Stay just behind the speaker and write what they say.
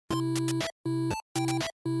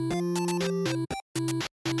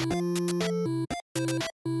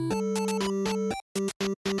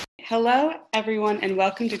Hello, everyone, and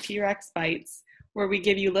welcome to T-Rex Bites, where we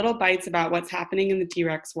give you little bites about what's happening in the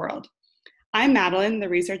T-Rex world. I'm Madeline, the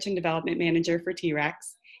Research and Development Manager for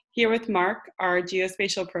T-Rex, here with Mark, our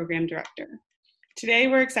Geospatial Program Director. Today,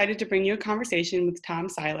 we're excited to bring you a conversation with Tom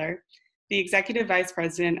Seiler, the Executive Vice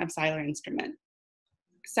President of Seiler Instrument.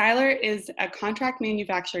 Seiler is a contract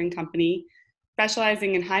manufacturing company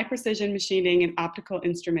specializing in high-precision machining and optical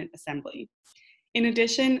instrument assembly. In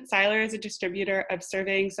addition, Seiler is a distributor of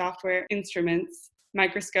surveying software, instruments,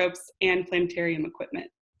 microscopes, and planetarium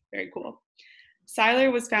equipment. Very cool.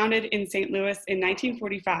 Seiler was founded in St. Louis in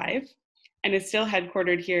 1945 and is still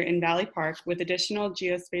headquartered here in Valley Park with additional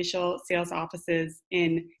geospatial sales offices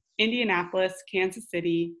in Indianapolis, Kansas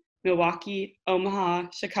City, Milwaukee, Omaha,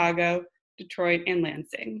 Chicago, Detroit, and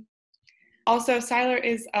Lansing. Also, Seiler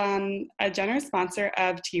is a generous sponsor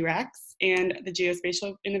of T-Rex and the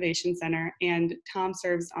Geospatial Innovation Center, and Tom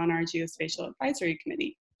serves on our Geospatial Advisory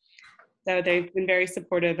Committee. So they've been very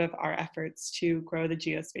supportive of our efforts to grow the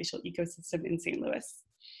geospatial ecosystem in St. Louis.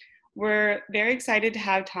 We're very excited to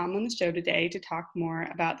have Tom on the show today to talk more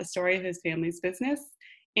about the story of his family's business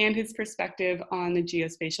and his perspective on the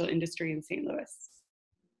geospatial industry in St. Louis.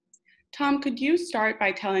 Tom, could you start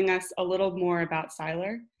by telling us a little more about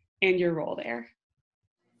Seiler and your role there?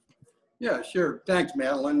 Yeah, sure. Thanks,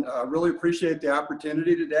 Madeline. Really appreciate the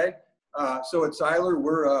opportunity today. So at Seiler,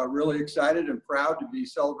 we're really excited and proud to be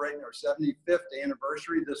celebrating our 75th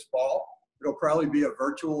anniversary this fall. It'll probably be a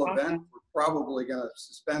virtual event. We're probably going to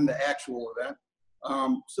suspend the actual event.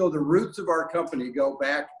 So the roots of our company go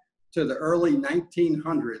back to the early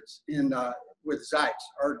 1900s with Zeiss.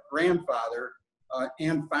 Our grandfather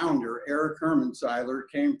and founder, Erich Hermann Seiler,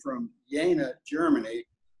 came from Jena, Germany,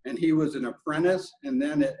 and he was an apprentice, and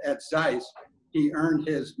then at Zeiss, he earned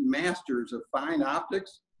his master's of fine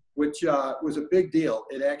optics, which was a big deal.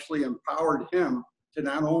 It actually empowered him to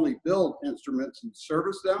not only build instruments and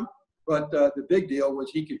service them, but the big deal was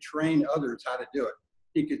he could train others how to do it.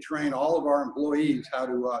 He could train all of our employees how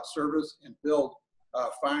to service and build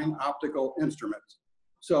fine optical instruments.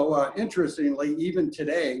 So interestingly, even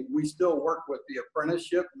today, we still work with the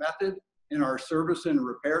apprenticeship method in our service and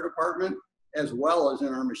repair department, as well as in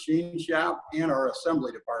our machine shop and our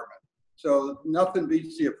assembly department. So nothing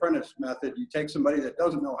beats the apprentice method. You take somebody that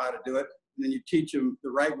doesn't know how to do it, and then you teach them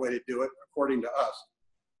the right way to do it according to us.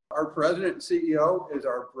 Our president and CEO is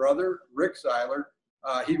our brother, Rick Seiler.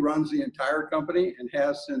 He runs the entire company and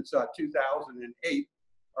has since 2008.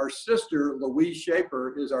 Our sister, Louise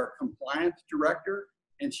Schaefer, is our compliance director,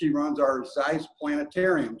 and she runs our Zeiss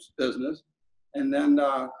Planetariums business. And then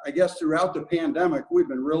I guess throughout the pandemic, we've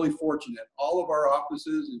been really fortunate. All of our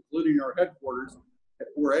offices, including our headquarters,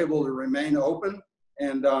 were able to remain open.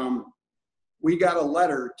 And we got a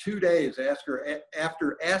letter 2 days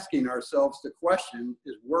after asking ourselves the question,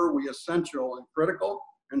 were we essential and critical?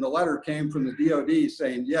 And the letter came from the DOD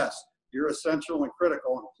saying, yes, you're essential and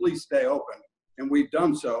critical, and please stay open. And we've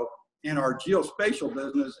done so. In our geospatial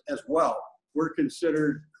business as well, we're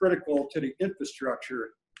considered critical to the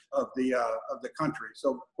infrastructure of the country.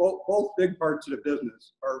 So both big parts of the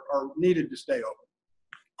business are needed to stay open.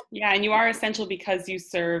 Yeah, and you are essential because you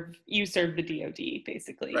serve the DOD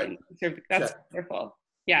basically. Right. That's wonderful.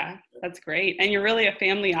 Yeah, that's great. And you're really a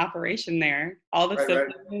family operation there. All the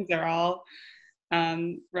siblings are all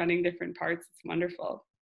running different parts. It's wonderful.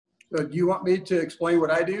 So do you want me to explain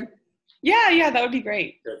what I do? Yeah, that would be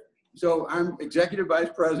great. Okay. So I'm Executive Vice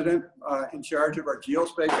President in charge of our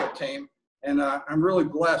geospatial team. And I'm really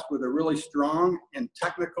blessed with a really strong and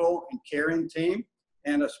technical and caring team,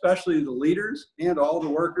 and especially the leaders and all the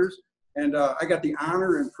workers. And I got the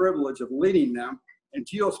honor and privilege of leading them. And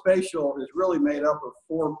geospatial is really made up of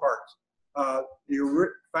 4 parts. The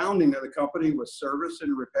founding of the company was service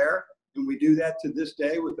and repair, and we do that to this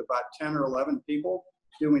day with about 10 or 11 people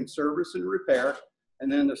doing service and repair.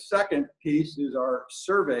 And then the second piece is our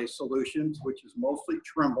survey solutions, which is mostly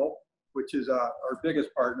Trimble, which is our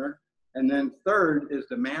biggest partner. And then third is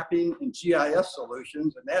the mapping and GIS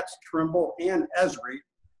solutions, and that's Trimble and Esri,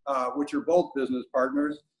 which are both business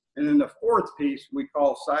partners. And then the fourth piece we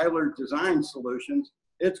call Seiler Design Solutions.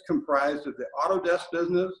 It's comprised of the Autodesk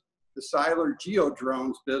business, the Seiler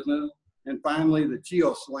GeoDrones business, and finally the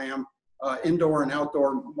GeoSlam indoor and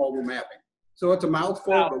outdoor mobile mapping. So it's a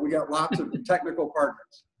mouthful, but we got lots of technical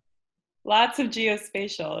partners. Lots of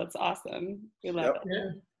geospatial. It's awesome. We love it.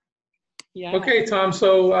 Yeah. Yeah. Okay, Tom,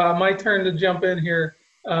 so my turn to jump in here.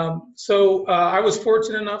 I was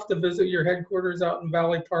fortunate enough to visit your headquarters out in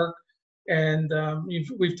Valley Park, and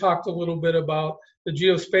we've talked a little bit about the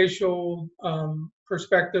geospatial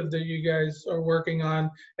perspective that you guys are working on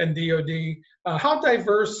and DoD, how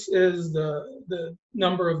diverse is the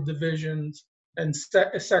number of divisions and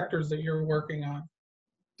sectors that you're working on?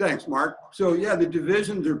 Thanks, Mark. So yeah, the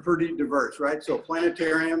divisions are pretty diverse, right? So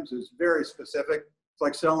planetariums is very specific. It's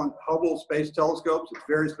like selling Hubble Space Telescopes. It's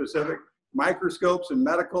very specific. Microscopes and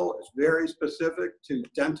medical is very specific to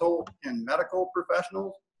dental and medical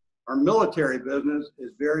professionals. Our military business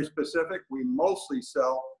is very specific. We mostly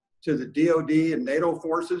sell to the DoD and NATO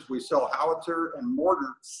forces. We sell howitzer and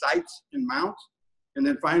mortar sights and mounts. And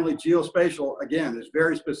then finally, geospatial, again, is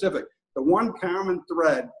very specific. The one common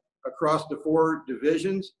thread across the 4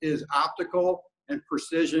 divisions is optical and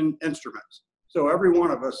precision instruments. So every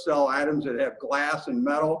one of us sell items that have glass and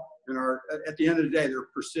metal and are, at the end of the day, they're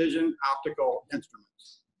precision optical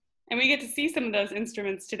instruments. And we get to see some of those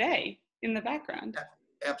instruments today in the background.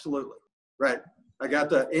 Absolutely, right. I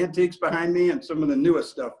got the antiques behind me and some of the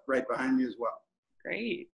newest stuff right behind me as well.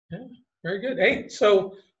 Great. Yeah, very good. Hey,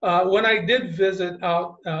 so when I did visit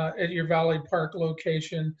out at your Valley Park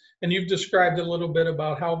location, and you've described a little bit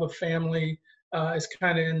about how the family is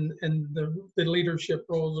kind of in the leadership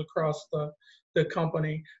roles across the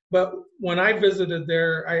company. But when I visited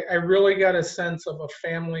there, I really got a sense of a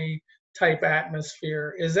family type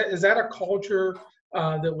atmosphere. Is that a culture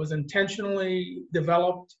that was intentionally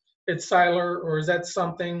developed at Seiler, or is that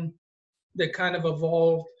something that kind of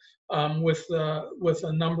evolved with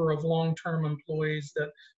a number of long-term employees that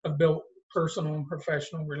have built personal and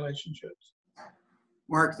professional relationships?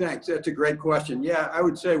 Mark, thanks. That's a great question. Yeah, I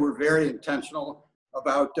would say we're very intentional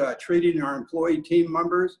about treating our employee team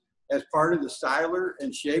members as part of the Seiler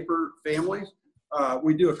and Shaper families.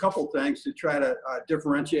 We do a couple things to try to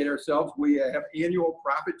differentiate ourselves. We have annual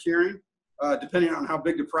profit sharing. Depending on how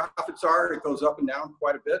big the profits are, it goes up and down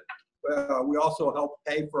quite a bit. We also help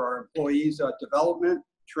pay for our employees' development,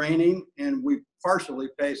 training, and we partially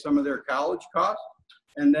pay some of their college costs.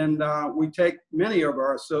 And then we take many of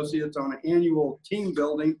our associates on an annual team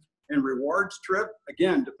building and rewards trip,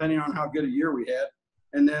 again, depending on how good a year we had.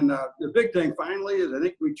 And then the big thing finally is I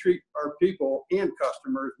think we treat our people and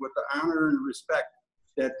customers with the honor and respect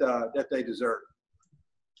that they deserve.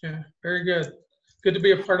 Yeah, very good. Good to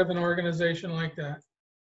be a part of an organization like that.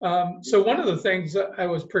 So one of the things that I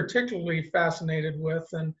was particularly fascinated with,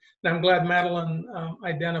 and I'm glad Madeline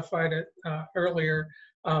identified it earlier,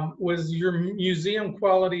 was your museum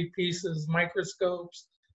quality pieces, microscopes,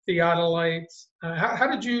 theodolites. How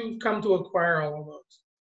did you come to acquire all of those?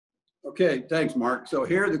 Okay, thanks, Mark. So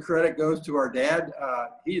here the credit goes to our dad.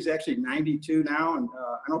 He's actually 92 now, and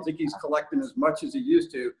I don't think he's collecting as much as he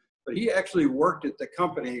used to, but he actually worked at the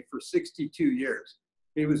company for 62 years.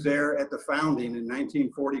 He was there at the founding in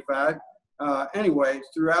 1945. Anyway,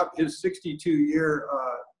 throughout his 62-year,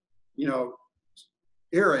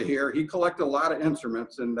 era here, he collected a lot of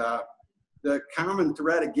instruments, and the common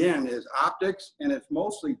thread again is optics, and it's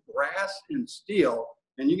mostly brass and steel.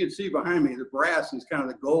 And you can see behind me, the brass is kind of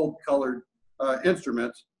the gold-colored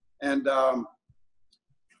instruments, and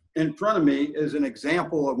in front of me is an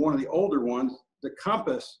example of one of the older ones. The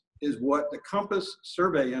compass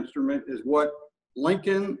survey instrument is what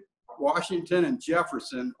Lincoln, Washington, and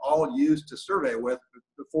Jefferson all used to survey with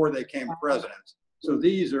before they became presidents. So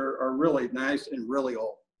these are really nice and really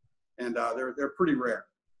old, and they're pretty rare.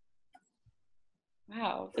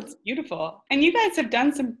 Wow, that's beautiful. And you guys have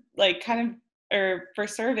done some for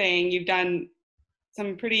surveying, you've done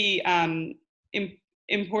some pretty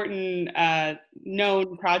important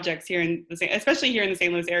known projects here especially here in the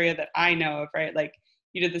St. Louis area that I know of, right? Like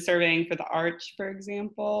you did the surveying for the arch, for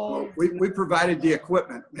example. Well, we provided the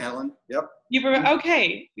equipment, Madeline. Yep.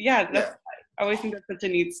 Okay. Yeah, I always think that's such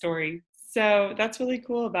a neat story. So that's really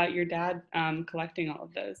cool about your dad collecting all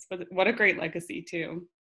of those. What a great legacy too.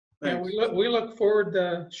 Thanks. Yeah, we look forward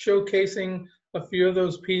to showcasing a few of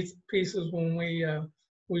those pieces when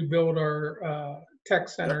we build our tech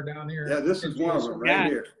center down here. Yeah, this is one of them right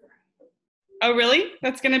here. Oh, really?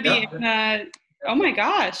 That's going to be in oh my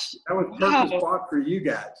gosh. That was purpose bought for you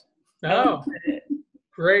guys. Oh,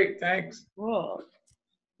 great. Thanks. Cool.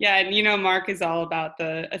 Yeah, and Mark is all about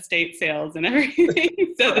the estate sales and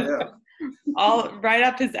everything. So all right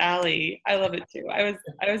up his alley. I love it too. I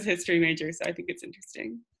was a history major, so I think it's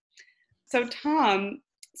interesting. So Tom,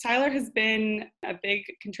 Seiler has been a big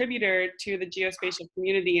contributor to the geospatial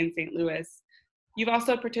community in St. Louis. You've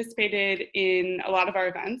also participated in a lot of our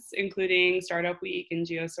events, including Startup Week and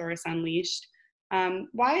Geosaurus Unleashed.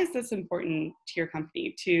 Why is this important to your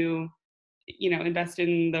company to, invest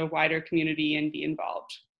in the wider community and be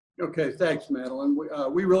involved? Okay, thanks, Madeline.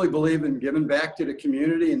 We really believe in giving back to the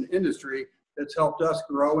community and industry that's helped us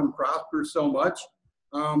grow and prosper so much.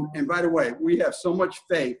 And by the way, we have so much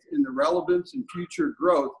faith in the relevance and future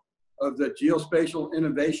growth of the Geospatial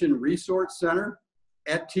Innovation Resource Center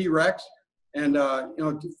at T-Rex. And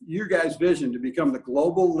your guys' vision to become the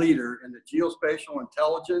global leader in the geospatial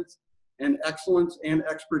intelligence and excellence and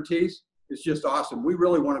expertise is just awesome. We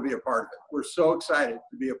really want to be a part of it. We're so excited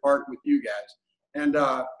to be a part with you guys. And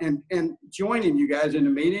joining you guys in the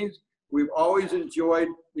meetings, we've always enjoyed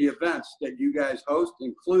the events that you guys host,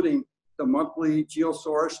 including the monthly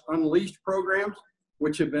GeoSource Unleashed programs,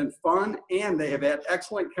 which have been fun, and they have had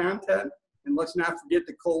excellent content. And let's not forget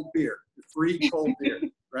the cold beer, the free cold beer,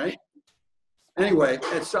 right? Anyway,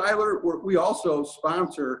 at Seiler, we also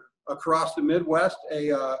sponsor across the Midwest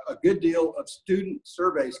a good deal of student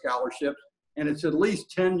survey scholarships, and it's at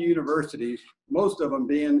least 10 universities, most of them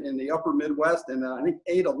being in the upper Midwest, and I think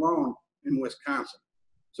 8 alone in Wisconsin.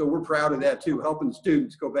 So we're proud of that too, helping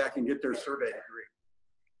students go back and get their survey degree.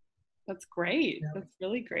 That's great. That's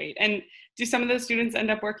really great. And do some of those students end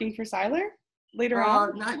up working for Seiler later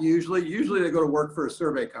on? Not usually. Usually they go to work for a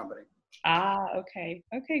survey company. Ah, okay.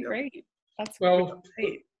 Okay, Yep. Great. That's Well,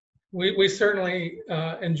 great. we certainly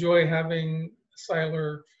enjoy having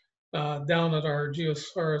Seiler down at our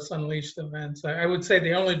GeoSource Unleashed events. I would say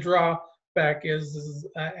the only drawback is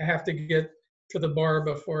I have to get to the bar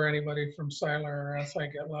before anybody from Seiler, or else I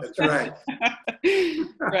get left. That's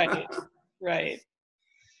right. Right.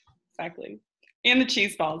 Exactly. And the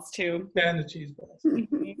cheese balls too. And the cheese balls.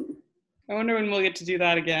 I wonder when we'll get to do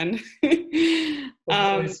that again.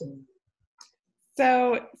 Hopefully soon.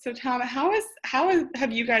 So Tom, how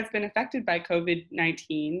have you guys been affected by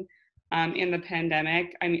COVID-19 and the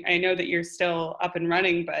pandemic? I mean, I know that you're still up and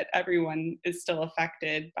running, but everyone is still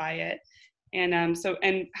affected by it. And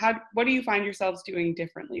what do you find yourselves doing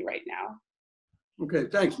differently right now? Okay,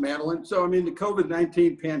 thanks, Madeline. So, I mean, the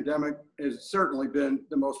COVID-19 pandemic has certainly been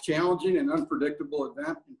the most challenging and unpredictable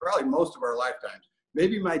event in probably most of our lifetimes.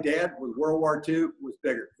 Maybe my dad with World War II was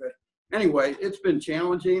bigger. But anyway, it's been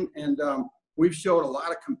challenging, and we've showed a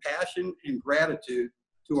lot of compassion and gratitude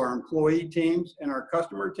to our employee teams and our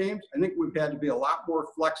customer teams. I think we've had to be a lot more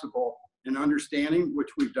flexible and understanding, which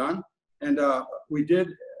we've done. And we did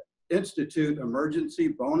institute emergency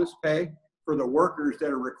bonus pay for the workers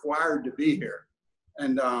that are required to be here,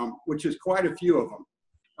 and which is quite a few of them.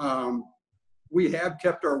 We have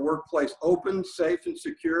kept our workplace open, safe, and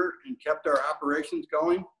secure, and kept our operations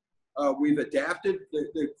going. We've adapted.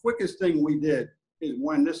 The quickest thing we did is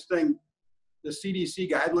when the CDC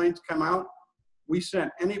guidelines come out, we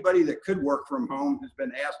sent anybody that could work from home has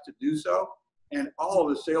been asked to do so. And all of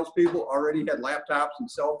the salespeople already had laptops and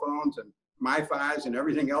cell phones and MiFis and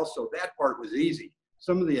everything else. So that part was easy.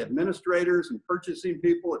 Some of the administrators and purchasing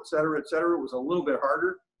people, et cetera, was a little bit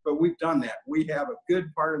harder, but we've done that. We have a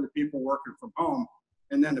good part of the people working from home,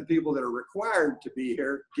 and then the people that are required to be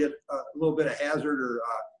here get a little bit of hazard or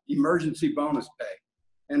emergency bonus pay.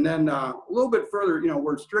 And then a little bit further,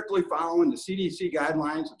 we're strictly following the CDC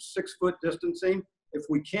guidelines of 6-foot distancing. If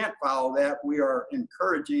we can't follow that, we are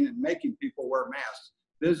encouraging and making people wear masks,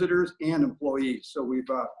 visitors and employees. So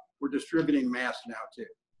we're distributing masks now too.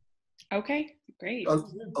 Okay, great.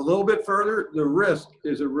 A little bit further, the risk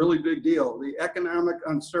is a really big deal. The economic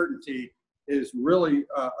uncertainty is really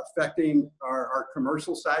affecting our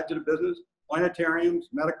commercial sides of the business, planetariums,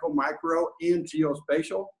 medical, micro, and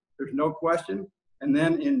geospatial. There's no question. And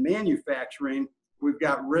then in manufacturing, we've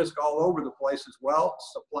got risk all over the place as well,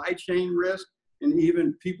 supply chain risk, and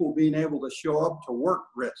even people being able to show up to work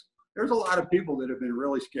risk. There's a lot of people that have been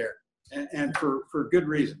really scared, and for good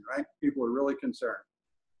reason, right? People are really concerned.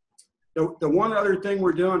 The one other thing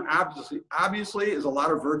we're doing, obviously, is a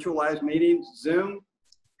lot of virtualized meetings, Zoom,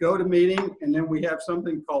 GoToMeeting, and then we have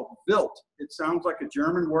something called VILT. It sounds like a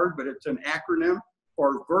German word, but it's an acronym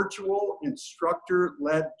for Virtual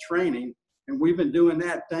Instructor-Led Training. And we've been doing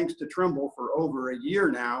that thanks to Trimble for over a year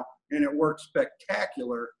now, and it works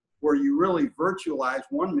spectacular, where you really virtualize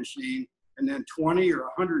one machine, and then 20 or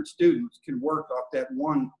 100 students can work off that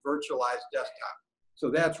one virtualized desktop. So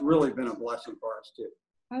that's really been a blessing for us too.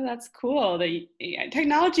 Oh, that's cool.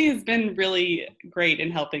 Technology has been really great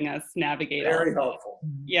in helping us navigate. Very helpful.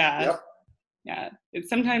 Yeah. Yep. Yeah. It's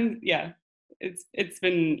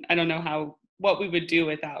been, I don't know what we would do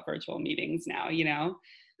without virtual meetings now,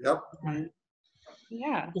 Yep.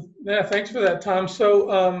 Yeah. Yeah, thanks for that, Tom. So,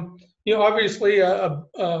 obviously a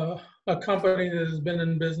company that has been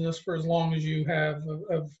in business for as long as you have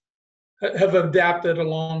adapted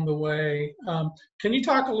along the way. Can you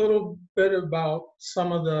talk a little bit about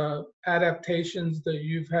some of the adaptations that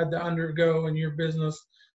you've had to undergo in your business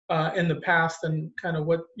in the past, and kind of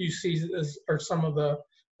what you see are some of the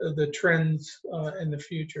trends in the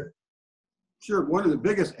future? Sure. One of the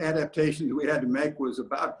biggest adaptations we had to make was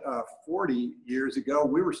about 40 years ago.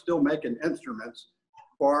 We were still making instruments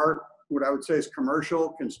for what I would say is commercial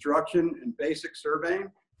construction and basic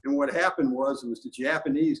surveying. And what happened was the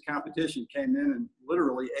Japanese competition came in and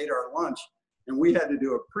literally ate our lunch. And we had to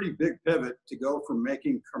do a pretty big pivot to go from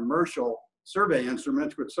making commercial survey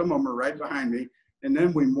instruments, which some of them are right behind me. And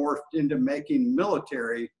then we morphed into making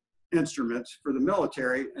military instruments for the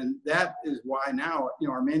military. And that is why now,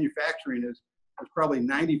 our manufacturing is probably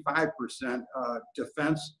 95%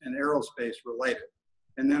 defense and aerospace related.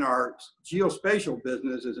 And then our geospatial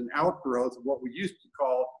business is an outgrowth of what we used to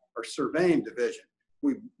call our surveying division.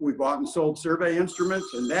 We bought and sold survey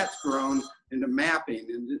instruments, and that's grown into mapping,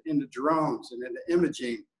 into drones, and into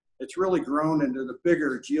imaging. It's really grown into the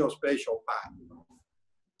bigger geospatial pot.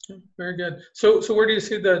 Very good. So where do you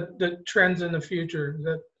see the trends in the future?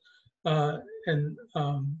 That and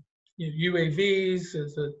UAVs?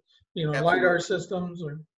 Is it LiDAR systems?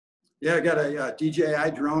 Or yeah, I got a DJI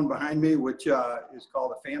drone behind me, which is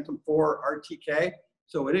called a Phantom 4 RTK.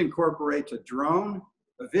 So it incorporates a drone,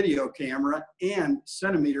 a video camera, and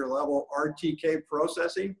centimeter level RTK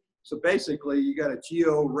processing. So basically, you got a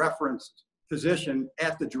geo-referenced position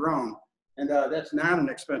at the drone, and that's not an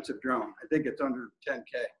expensive drone. I think it's under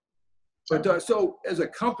 10K. But so as a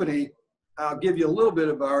company, I'll give you a little bit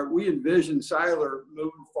of we envision Seiler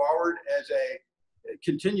moving forward as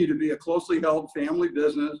continue to be a closely held family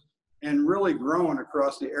business and really growing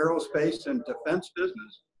across the aerospace and defense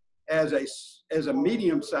business as a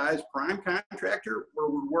medium-sized prime contractor where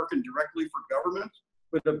we're working directly for governments.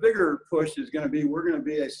 But the bigger push is going to be, we're going to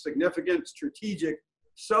be a significant strategic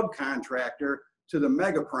subcontractor to the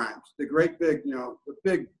mega primes, the great big, the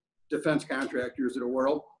big defense contractors of the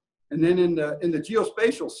world. And then in the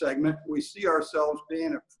geospatial segment, we see ourselves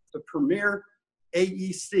being the premier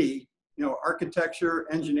AEC, architecture,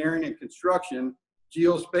 engineering, and construction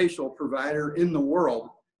geospatial provider in the world.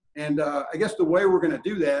 And I guess the way we're going to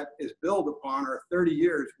do that is build upon our 30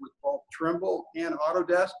 years with both Trimble and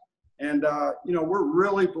Autodesk. And, we're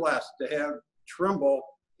really blessed to have Trimble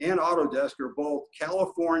and Autodesk are both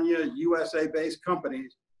California, USA-based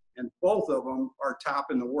companies, and both of them are top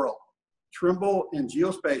in the world. Trimble and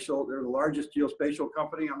Geospatial, they're the largest geospatial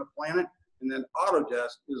company on the planet. And then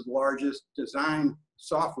Autodesk is the largest design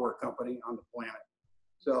software company on the planet.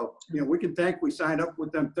 So, we can thank we signed up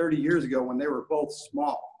with them 30 years ago when they were both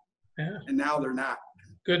small. Yeah. And now they're not.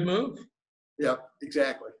 Good move. Yep,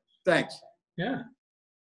 exactly. Thanks. Yeah.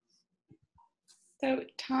 So,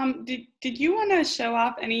 Tom, did you want to show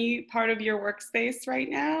off any part of your workspace right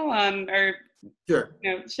now? Or Sure.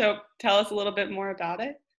 Tell us a little bit more about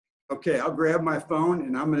it? Okay, I'll grab my phone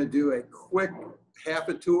and I'm going to do a quick half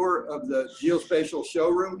a tour of the geospatial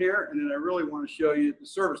showroom here. And then I really want to show you the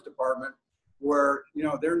service department where,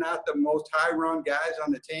 they're not the most high-run guys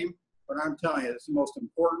on the team, but I'm telling you, it's the most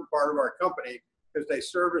important part of our company because they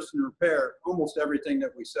service and repair almost everything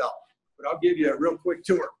that we sell. But I'll give you a real quick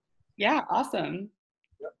tour. Yeah, awesome.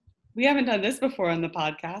 Yep. We haven't done this before on the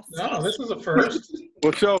podcast. No, this is a first.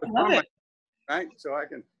 Well, so I love it. right? So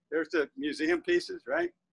there's the museum pieces, right?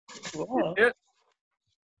 Cool. Right.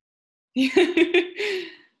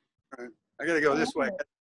 I got to go this way.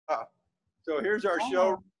 So here's our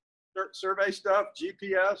show survey stuff,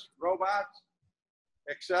 GPS, robots,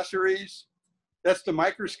 accessories. That's the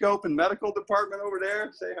microscope and medical department over there.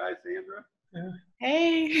 Say hi, Sandra. Yeah.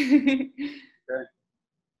 Hey. Okay.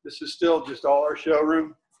 This is still just all our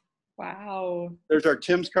showroom. Wow. There's our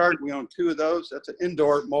Tim's card. We own 2 of those. That's an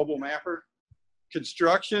indoor mobile mapper.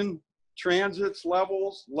 Construction, transits,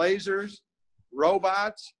 levels, lasers,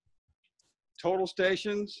 robots, total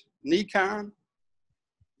stations, Nikon,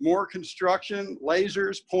 more construction,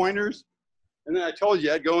 lasers, pointers. And then I told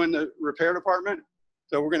you I'd go in the repair department.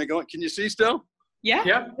 So we're going to go. Can you see still? Yeah.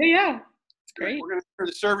 Yeah. Yeah. It's great. We're going to go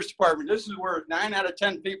to the service department. This is where 9 out of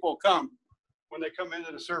 10 people come when they come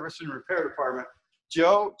into the service and repair department.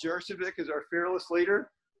 Joe Jersevic is our fearless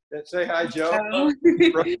leader. Say hi, Joe.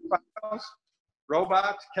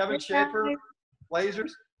 Robots, Kevin Schaefer,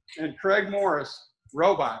 lasers, and Craig Morris,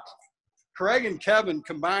 robots. Craig and Kevin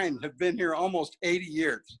combined have been here almost 80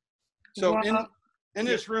 years. So Wow. in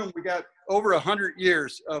this room, we got over 100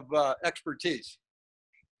 years of expertise.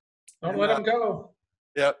 Don't let them go.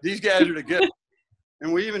 Yeah, these guys are the good.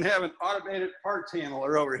 And we even have an automated parts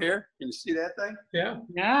handler over here. Can you see that thing? Yeah.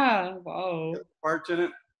 Yeah. Whoa. Parts in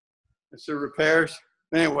it. It's the repairs.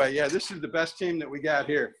 Anyway, yeah, this is the best team that we got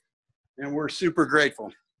here. And we're super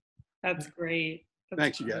grateful. That's great.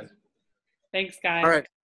 Thanks, you guys. Thanks, guys. All right.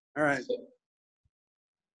 All right.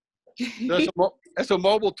 That's a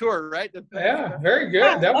mobile tour, right? Yeah, very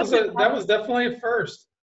good. That was definitely a first.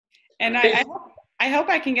 And I hope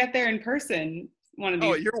I can get there in person one of these.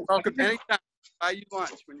 Oh, you're welcome anytime. Buy you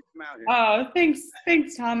lunch when you come out here. Oh, thanks,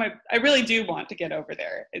 Tom. I really do want to get over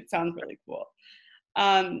there. It sounds really cool.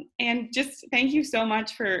 And just thank you so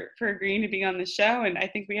much for agreeing to be on the show. And I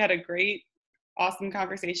think we had a great, awesome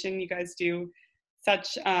conversation. You guys do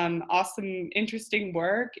such awesome, interesting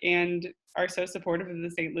work and are so supportive of the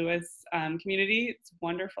St. Louis community. It's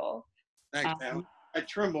wonderful. Thanks, man. At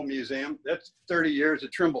Trimble Museum, that's 30 years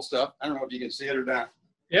of Trimble stuff. I don't know if you can see it or not.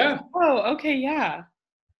 Yeah. Oh, okay, yeah.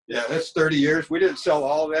 Yeah, that's 30 years. We didn't sell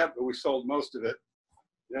all of that, but we sold most of it.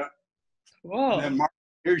 Yeah. Cool. And then Mark,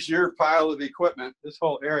 here's your pile of equipment. This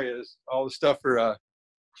whole area is all the stuff for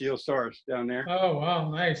Geosaurus down there. Oh, wow,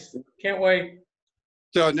 nice. Can't wait.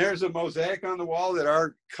 So, and there's a mosaic on the wall that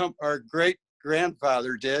our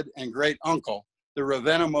great-grandfather did and great-uncle, the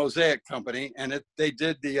Ravenna Mosaic Company, and they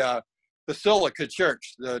did the Basilica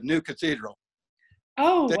Church, the new cathedral.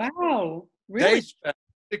 Oh, wow. Really? They spent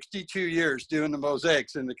 62 years doing the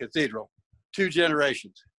mosaics in the cathedral, 2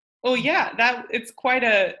 generations. Oh yeah, that was quite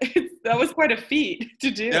a feat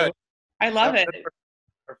to do. Yeah, I love it.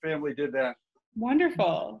 Our family did that. Wonderful.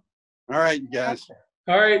 All right, you guys.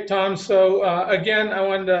 All right, Tom. So again, I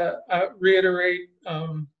wanted to reiterate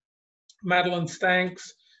Madeline's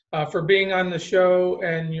thanks for being on the show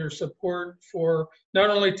and your support for not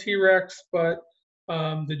only T-Rex, but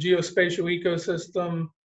the geospatial ecosystem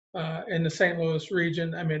in the St. Louis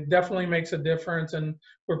region. I mean, it definitely makes a difference, and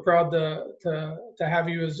we're proud to have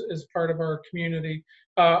you as part of our community.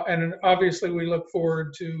 And obviously, we look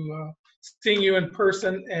forward to seeing you in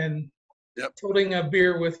person and holding a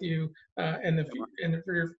beer with you in the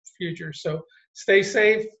near future. So stay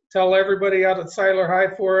safe. Tell everybody out at Seiler hi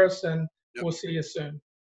for us, and we'll see you soon.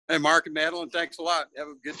 Hey, Mark and Madeline, thanks a lot. Have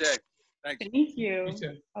a good day. Thanks. Thank you. You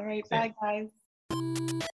too. All right, bye, guys.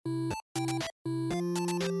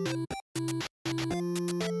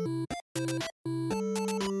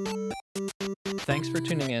 Thanks for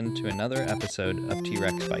tuning in to another episode of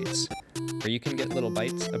T-Rex Bites, where you can get little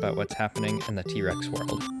bites about what's happening in the T-Rex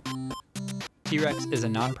world. T-Rex is a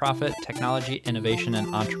nonprofit technology, innovation,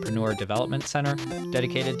 and entrepreneur development center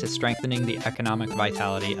dedicated to strengthening the economic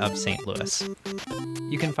vitality of St. Louis.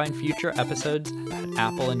 You can find future episodes at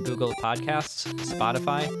Apple and Google Podcasts,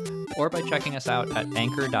 Spotify, or by checking us out at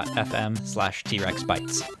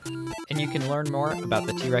anchor.fm/TrexBites. And you can learn more about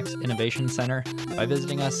the T-Rex Innovation Center by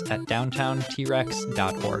visiting us at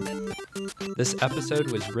downtowntrx.org. This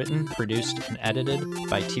episode was written, produced, and edited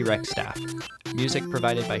by T-Rex staff. Music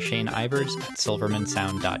provided by Shane Ivers at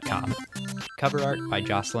silvermansound.com. Cover art by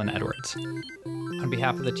Jocelyn Edwards. On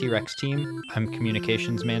behalf of the T-Rex team, I'm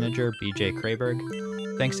Communications Manager BJ Krayberg.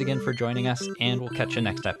 Thanks again for joining us, and we'll catch you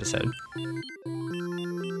next episode.